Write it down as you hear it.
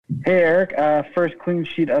Hey, Eric. First clean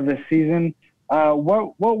sheet of the season.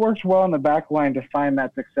 What worked well in the back line to find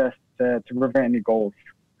that success to prevent any goals?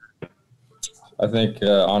 I think,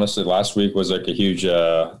 honestly, last week was like a huge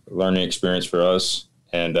learning experience for us,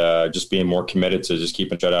 and just being more committed to just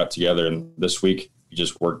keeping shutout together. And this week, we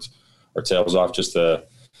just worked our tails off just to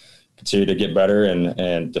continue to get better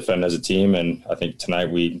and defend as a team. And I think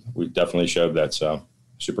tonight we definitely showed that. So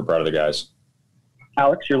super proud of the guys.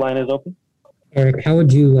 Alex, your line is open. Eric, how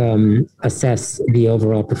would you assess the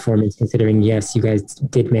overall performance, considering, yes, you guys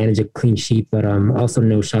did manage a clean sheet, but also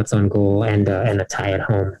no shots on goal and a tie at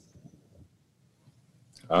home?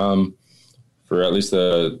 For at least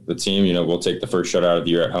the team, we'll take the first shutout of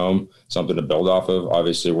the year at home, something to build off of.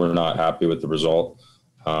 Obviously, we're not happy with the result.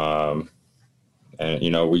 And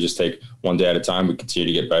we just take one day at a time. We continue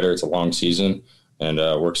to get better. It's a long season, and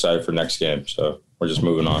we're excited for next game. So we're just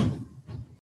moving on.